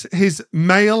besides his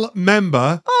male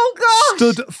member, Oh gosh.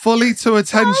 stood fully to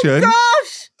attention, Oh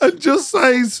gosh. and just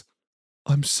says,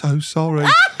 "I'm so sorry."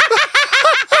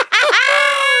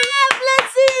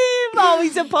 Bless him. Oh,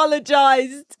 he's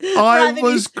apologised. I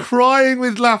was crying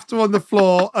with laughter on the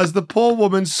floor as the poor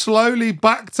woman slowly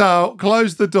backed out,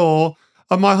 closed the door,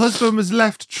 and my husband was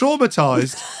left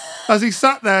traumatised as he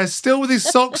sat there still with his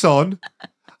socks on,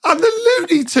 and the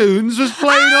Looney Tunes was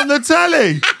playing on the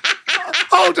telly.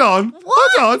 Hold on.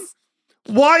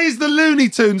 Why is the Looney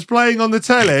Tunes playing on the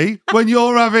telly when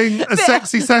you're having a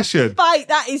sexy session? Mate,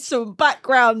 that is some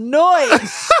background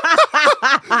noise.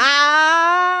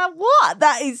 What?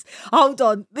 That is. Hold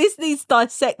on. This needs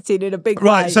dissecting in a big way.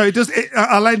 Right, so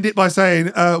I'll end it by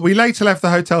saying we later left the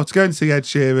hotel to go and see Ed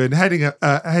Sheeran,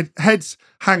 heads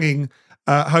hanging,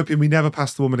 hoping we never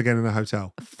pass the woman again in a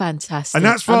hotel. Fantastic. And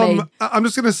that's from, I'm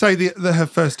just going to say her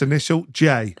first initial,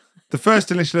 J. The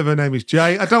first initial of her name is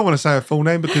J. I don't want to say her full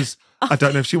name because I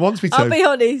don't know if she wants me to.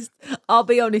 I'll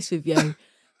be honest with you.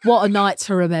 What a night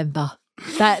to remember.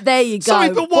 There you go.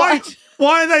 Sorry, but why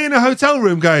are they in a hotel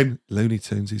room going, Looney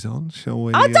Tunes is on, shall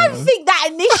we? I don't think that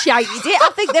initiated it.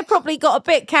 I think they probably got a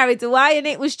bit carried away and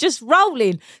it was just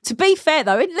rolling. To be fair,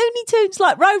 though, in Looney Tunes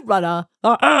like Roadrunner,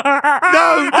 No.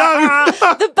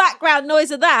 the background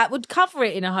noise of that would cover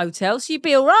it in a hotel, so you'd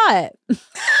be all right.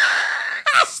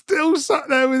 Still sat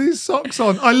there with his socks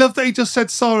on. I love that he just said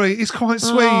sorry. It's quite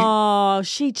sweet. Oh,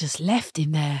 she just left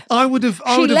him there. I would have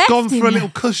left gone for him a little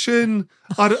cushion.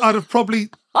 I'd have probably...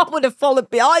 I would have followed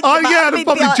behind you. I'd have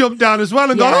probably jumped down as well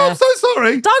and gone, Yeah. "Oh, I'm so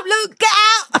sorry. Don't look, get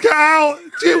out. Get out.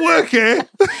 Do you work here?"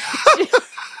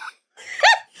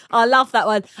 I love that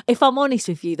one. If I'm honest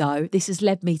with you, though, this has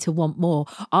led me to want more.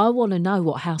 I want to know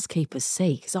what housekeepers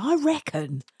see because I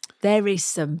reckon there is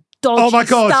some dodgy Oh my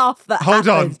God. stuff that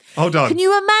happens. Hold on. Can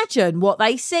you imagine what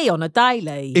they see on a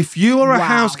daily? If you are a Wow.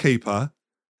 housekeeper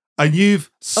and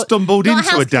you've stumbled Not into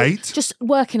a housekeeper, date... just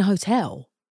work in a hotel.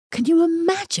 Can you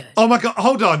imagine? Oh my God,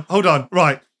 hold on.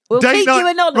 Right. We'll keep you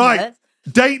anonymous. Right.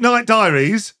 Date Night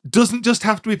Diaries doesn't just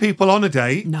have to be people on a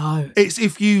date. No. It's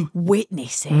if you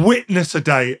Witness it. witness a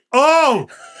date. Oh,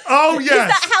 yes. Is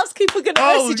that housekeeper going to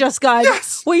Oh, message us going,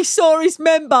 yes. we saw his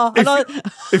member?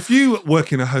 If you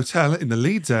work in a hotel in the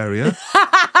Leeds area,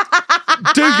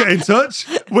 do get in touch.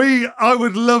 I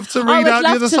would love to read out the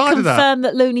other side of that. confirm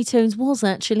that Looney Tunes was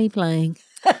actually playing.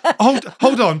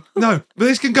 Hold on. No, but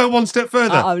this can go one step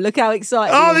further. Oh, look how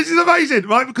excited. Oh, this is amazing,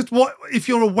 right? Because what if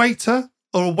you're a waiter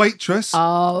or a waitress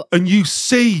and you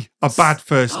see a bad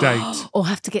first date? Or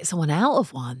have to get someone out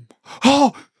of one.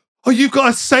 Oh, you've got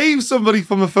to save somebody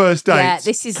from a first date. Yeah,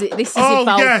 this is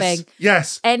evolving.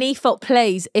 Yes. Any fault,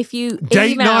 please, if you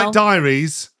Date email... Night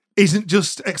Diaries isn't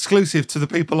just exclusive to the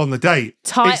people on the date.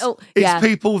 Title, It's yeah.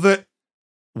 people that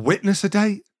witness a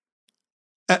date.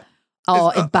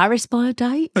 Embarrassed by a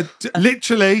date?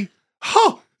 Literally.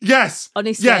 Oh, yes.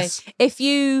 Honestly, Yes. if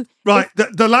you... Right.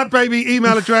 The Lad Baby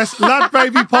email address,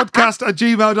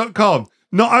 ladbabypodcast@gmail.com.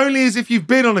 Not only is if you've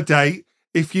been on a date,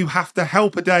 if you have to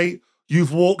help a date,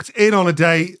 you've walked in on a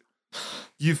date,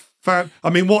 you've found... I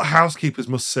mean, what housekeepers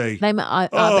must see.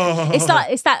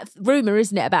 It's that rumour,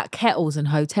 isn't it, about kettles and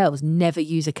hotels. Never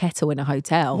use a kettle in a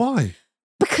hotel. Why?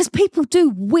 Because people do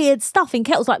weird stuff in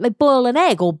kettles, like they boil an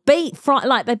egg or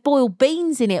like they boil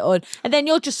beans in it, and then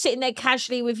you're just sitting there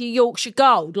casually with your Yorkshire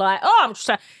Gold, like, I'm just...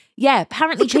 Yeah,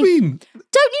 apparently... What do you mean?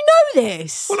 Don't you know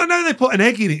this? Well, I know they put an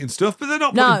egg in it and stuff, but they're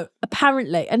not putting... No,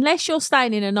 apparently, unless you're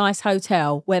staying in a nice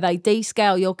hotel where they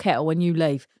descale your kettle when you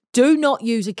leave, do not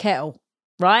use a kettle,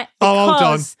 right?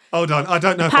 Because Hold on. I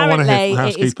don't know if I want to hear from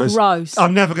apparently it is housekeepers. gross.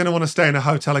 I'm never going to want to stay in a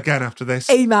hotel again after this.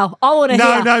 Email. I want to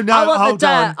hear. No, I want hold the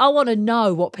dirt. on. I want to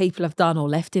know what people have done or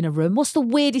left in a room. What's the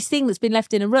weirdest thing that's been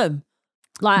left in a room?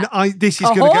 Like This is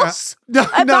a going to horse?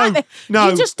 get... No.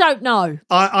 You just don't know.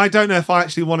 I don't know if I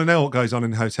actually want to know what goes on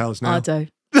in hotels now. I do.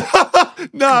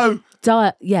 No.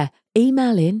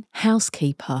 Email in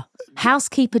housekeeper.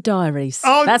 Housekeeper diaries.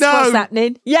 Oh, That's no. what's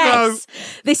happening. Yes.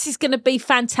 This is going to be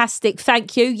fantastic.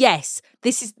 Thank you. Yes.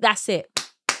 That's it.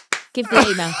 Give the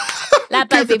email.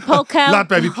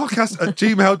 Ladbabypodcast at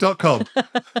gmail.com.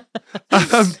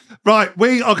 Right,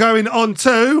 we are going on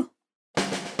to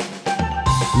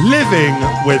Living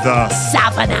with Us.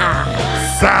 Savannah.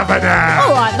 Savannah.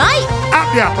 All right, mate.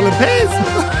 Up the apple and pears.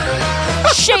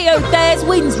 She who dares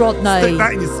wins, Rodney. Stick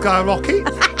that in your skyrocket.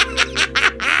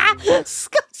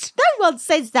 No one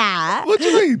says that. What do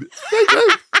you mean? They do.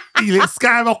 You little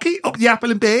skyrocket up the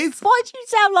apple and pears. Why do you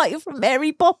sound like you're from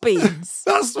Mary Poppins?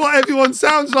 That's what everyone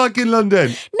sounds like in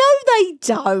London. No, they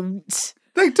don't.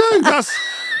 They do. That's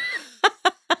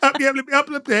up the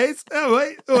apple and pears. All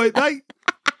right, mate.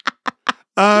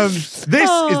 This is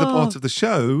the part of the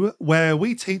show where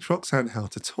we teach Roxanne how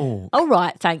to talk. All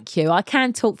right, thank you. I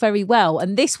can talk very well.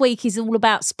 And this week is all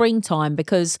about springtime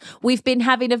because we've been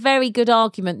having a very good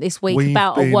argument this week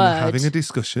about a word. We've been having a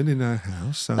discussion in our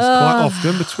house, quite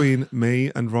often, between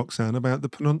me and Roxanne about the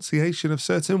pronunciation of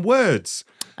certain words.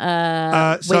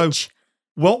 So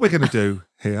what we're going to do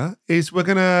here is we've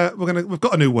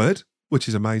got a new word, which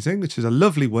is amazing, which is a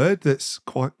lovely word that's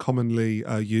quite commonly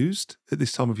used at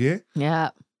this time of year. Yeah.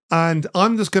 And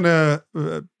I'm just going to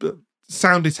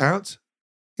sound it out.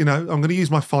 You know, I'm going to use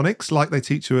my phonics like they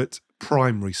teach you at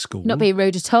primary school. Not being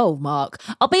rude at all, Mark.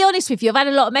 I'll be honest with you. I've had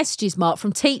a lot of messages, Mark,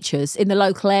 from teachers in the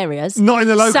local areas. Not in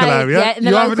the local area. Yeah, in the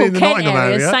you local haven't in the Kent Nottingham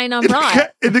area, saying I'm right.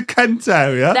 In the Kent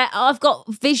area. That I've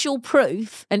got visual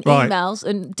proof and emails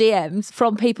and DMs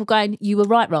from people going, you were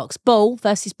right, Rox. Ball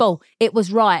versus ball. It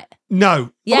was right.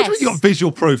 No. Yes. What do you mean you got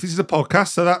visual proof? This is a podcast,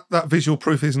 so that visual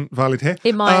proof isn't valid here.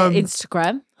 In my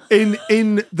Instagram. In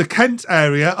the Kent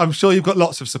area, I'm sure you've got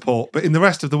lots of support, but in the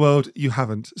rest of the world, you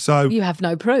haven't. So you have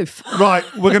no proof. Right,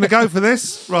 we're going to go for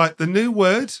this. Right, the new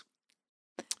word: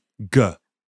 grass.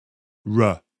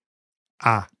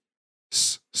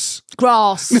 It's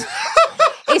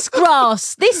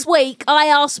grass. This week, I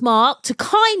asked Mark to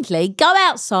kindly go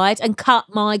outside and cut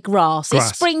my grass. It's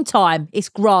springtime. It's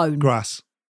grown. Grass.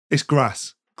 It's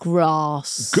grass.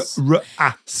 Grass.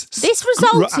 Grass. This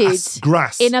resulted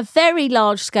in a very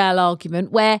large-scale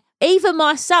argument where even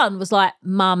my son was like,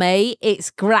 Mummy,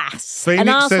 it's grass. Phoenix and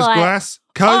I was says like, grass.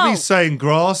 Kobe's saying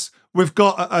grass. We've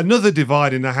got another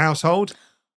divide in the household.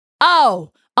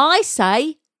 Oh, I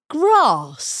say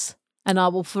grass. And I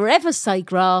will forever say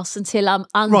grass until I'm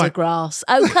under grass.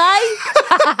 Okay?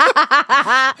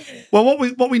 Well,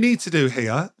 what we need to do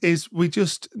here is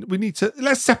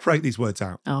let's separate these words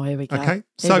out. Oh, here we go. Okay,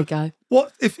 here we go.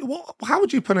 How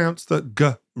would you pronounce the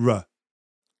gr?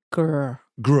 Gr.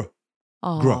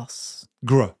 Ass.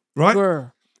 Gr. Right. Gr.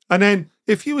 And then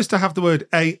if you was to have the word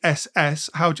ass,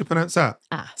 how would you pronounce that?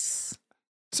 Ass.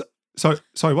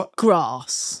 Sorry, what?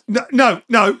 Grass. No.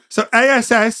 So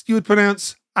ass you would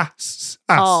pronounce ass.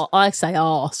 Oh, I say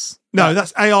arse. No,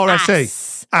 that's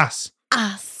arse. Ass.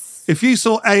 Ass. If you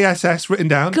saw ass written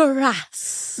down.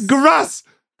 Grass. Grass.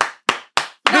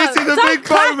 This is a big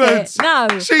moment. No.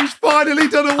 She's finally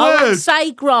done a I word. will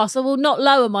say grass. I will not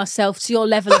lower myself to your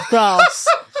level of grass.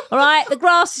 All right? The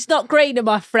grass is not greener,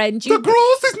 my friend. The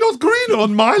grass is not greener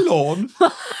on my lawn.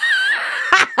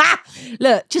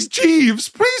 Look, just Jeeves,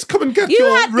 please come and get you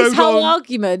your had this whole roll-on.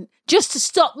 argument just to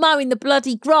stop mowing the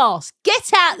bloody grass.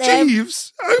 Get out there.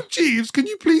 Jeeves, can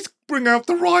you please bring out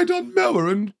the ride-on mower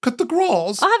and cut the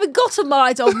grass? I haven't got a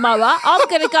ride-on mower. I'm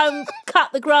going to go and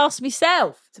cut the grass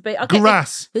myself.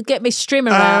 Grass. Get me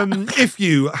strimmer out. If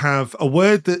you have a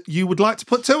word that you would like to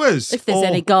put to us. If there's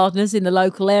any gardeners in the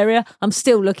local area, I'm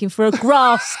still looking for a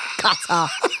grass cutter.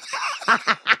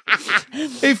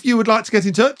 If you would like to get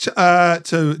in touch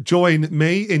to join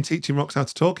me in teaching Rox how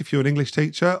to talk, if you're an English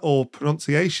teacher or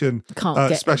pronunciation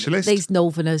specialist. These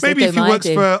northerners. Maybe if you worked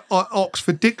for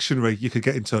Oxford Dictionary, you could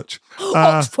get in touch.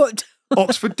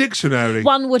 Oxford Dictionary.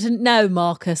 One wouldn't know,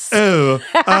 Marcus. Oh,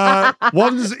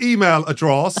 one's email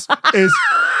address is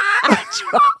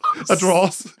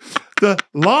the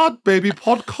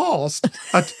lardbabypodcast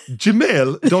at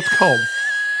gmail.com.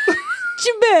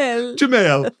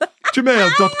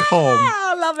 Gmail.com.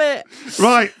 I love it.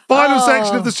 Right, final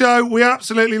section of the show. We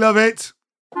absolutely love it.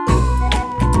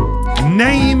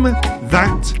 Name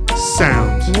that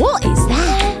sound. What is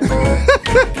that?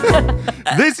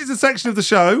 This is a section of the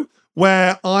show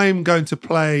where I'm going to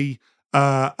play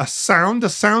a sound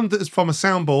that is from a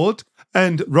soundboard,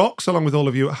 and Rox, along with all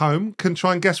of you at home, can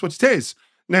try and guess what it is.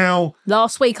 Now,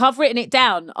 last week I've written it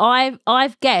down.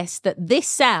 I've guessed that this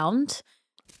sound.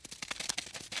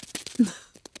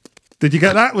 Did you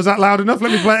get that? Was that loud enough?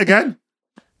 Let me play it again.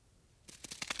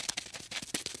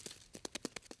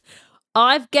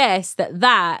 I've guessed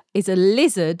that is a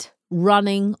lizard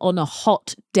running on a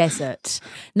hot desert.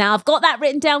 Now, I've got that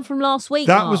written down from last week.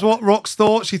 That Mark. was what Rox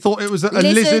thought. She thought it was a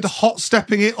lizard hot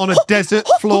stepping it on a desert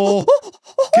floor,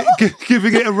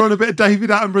 giving it a run, a bit of David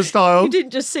Attenborough style. You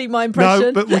didn't just see my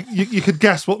impression. No, but you could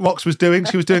guess what Rox was doing.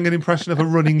 She was doing an impression of a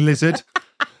running lizard.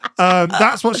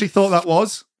 That's what she thought that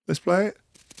was. Let's play it.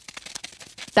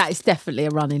 That is definitely a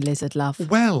running lizard, love.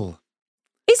 Well,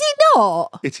 Is it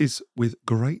not? it is with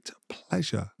great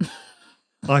pleasure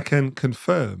I can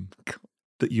confirm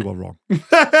that you are wrong.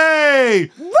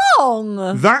 Hey!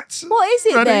 Wrong. That's... What is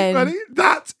it then? Ready?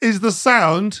 That is the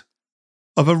sound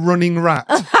of a running rat.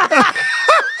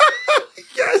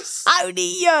 Yes!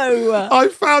 Only you. I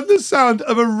found the sound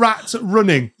of a rat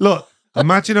running. Look,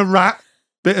 imagine a rat,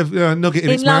 bit of nugget in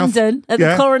its mouth. In London at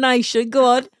the coronation. Go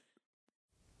on.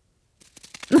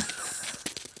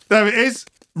 There it is,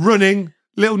 running,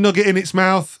 little nugget in its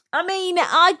mouth. I mean,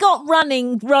 I got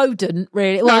running rodent,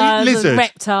 really. Well, lizard.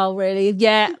 Reptile, really.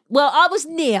 Yeah. Well, I was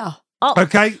near.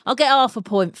 Okay. I'll get half a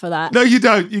point for that. No, you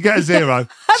don't. You get a 0.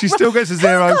 She still gets a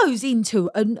 0. Who goes into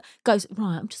and goes,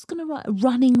 right, I'm just going to write a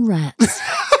running rat.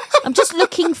 I'm just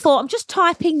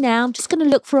typing now. I'm just going to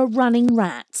look for a running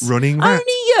rat. Running rat.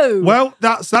 Only you. Well,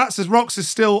 that's as Rox is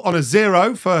still on a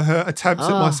 0 for her attempts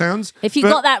at my sounds. If you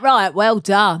But got that right, well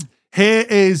done. Here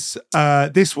is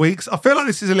this week's. I feel like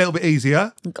this is a little bit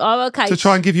easier Oh, okay. to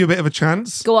try and give you a bit of a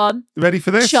chance. Go on. You ready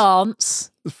for this? Chance.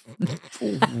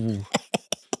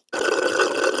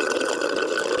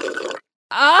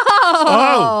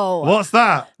 Oh, what's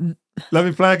that? Let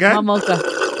me play again. Oh my God.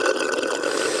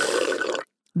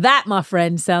 That, my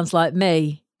friend, sounds like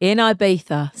me in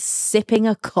Ibiza sipping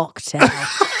a cocktail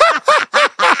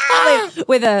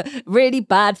with a really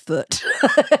bad foot.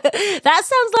 That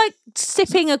sounds like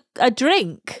sipping a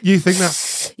drink. You think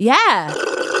that's... Yeah.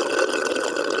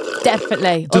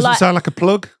 Definitely. Doesn't sound like a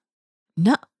plug?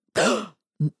 No. No.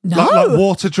 Like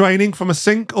water draining from a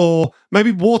sink, or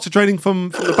maybe water draining from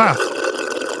the bath.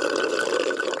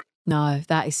 No,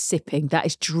 that is sipping. That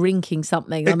is drinking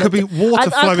something. It could be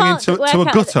water flowing into a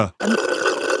gutter.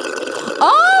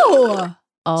 Oh!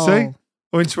 See?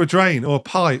 Or into a drain or a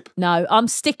pipe. No, I'm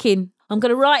sticking. I'm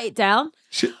going to write it down.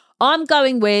 I'm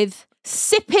going with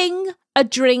sipping a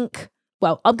drink.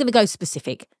 Well, I'm going to go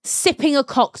specific. Sipping a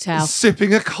cocktail.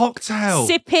 Sipping a cocktail.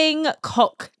 Sipping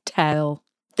cocktail.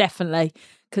 Definitely.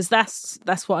 Because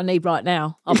that's what I need right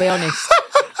now. I'll be honest.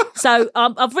 So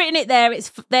I've written it there.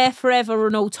 It's there forever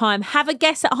and all time. Have a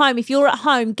guess at home. If you're at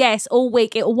home, guess all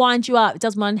week. It'll wind you up. It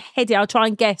does my head in. I'll try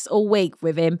and guess all week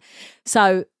with him.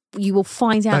 So you will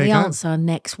find out the answer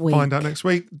next week. Find out next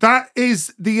week. That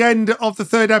is the end of the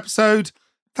 3rd episode.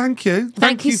 Thank you.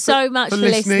 Thank you so much for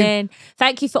listening.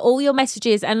 Thank you for all your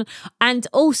messages. And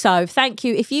also, thank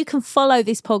you. If you can follow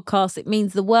this podcast, it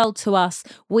means the world to us.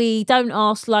 We don't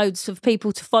ask loads of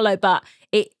people to follow, but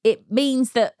it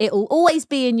means that it'll always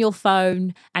be in your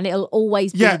phone and it'll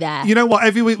always be there. You know what?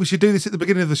 Every week we should do this at the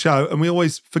beginning of the show and we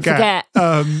always forget.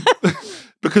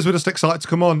 Because we're just excited to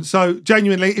come on. So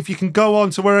genuinely, if you can go on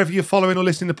to wherever you're following or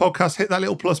listening to podcasts, hit that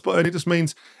little plus button. It just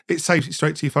means it saves it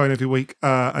straight to your phone every week.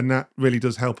 And that really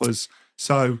does help us.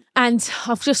 So, and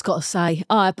I've just got to say,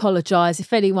 I apologise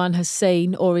if anyone has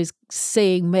seen or is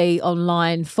seeing me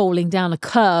online falling down a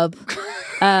curb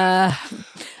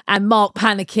and Mark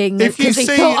panicking because he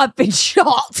thought I'd been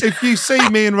shot. If you see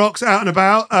me and Rox out and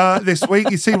about this week,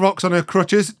 you see Rox on her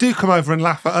crutches, do come over and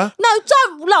laugh at her. No,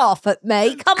 don't laugh at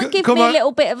me. Come and give me a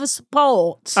little bit of a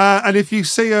support. And if you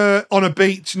see her on a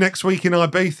beach next week in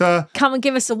Ibiza, come and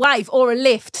give us a wave or a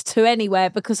lift to anywhere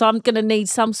because I'm going to need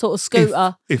some sort of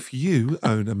scooter. If you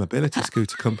own a mobility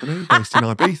scooter company based in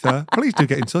Ibiza, please do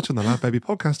get in touch on the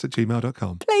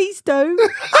loudbabypodcast@gmail.com. Please do.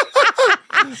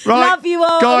 Right. Love you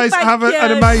all. Guys, have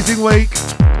an amazing week.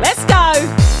 Let's go.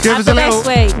 Give us a little.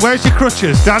 Week. Where's your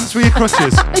crutches? Dance with your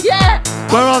crutches. Yeah.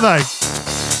 Where are they?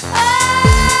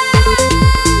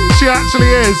 She actually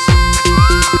is.